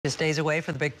Just days away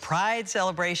from the big Pride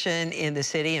celebration in the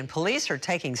city, and police are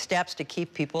taking steps to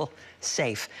keep people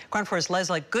safe. KRON 4's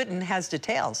Lezla Gooden has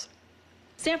details.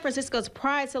 San Francisco's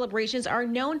Pride celebrations are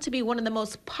known to be one of the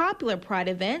most popular Pride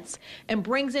events and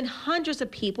brings in hundreds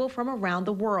of people from around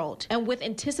the world. And with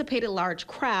anticipated large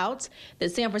crowds, the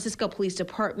San Francisco Police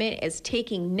Department is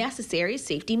taking necessary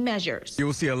safety measures. You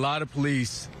will see a lot of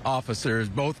police officers,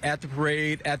 both at the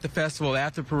parade, at the festival,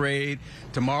 after parade,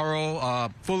 tomorrow,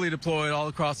 fully deployed all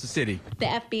across the city. The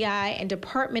FBI and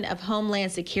Department of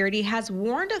Homeland Security has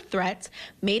warned of threats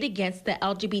made against the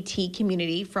LGBT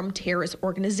community from terrorist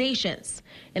organizations.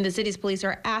 And the city's police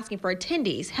are asking for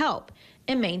attendees' help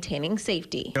in maintaining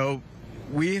safety.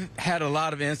 We've had a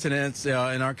lot of incidents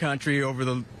in our country over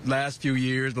the last few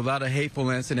years, a lot of hateful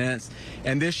incidents,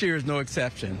 and this year is no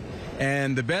exception.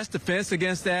 And the best defense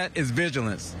against that is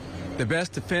vigilance. The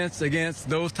best defense against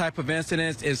those type of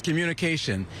incidents is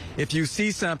communication. If you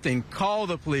see something, call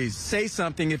the police. Say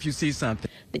something if you see something.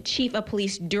 The chief of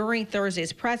police during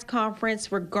Thursday's press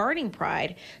conference regarding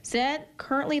Pride said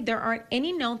currently there aren't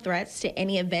any known threats to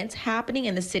any events happening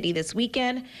in the city this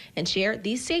weekend and shared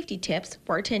these safety tips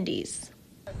for attendees.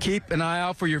 Keep an eye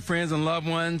out for your friends and loved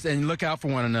ones and look out for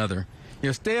one another.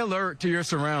 Stay alert to your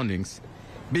surroundings.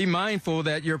 Be mindful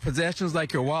that your possessions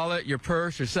like your wallet, your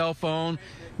purse, your cell phone,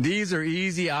 these are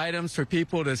easy items for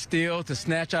people to steal, to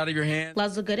snatch out of your hand.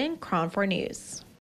 Lezla Gooden, KRON 4 News.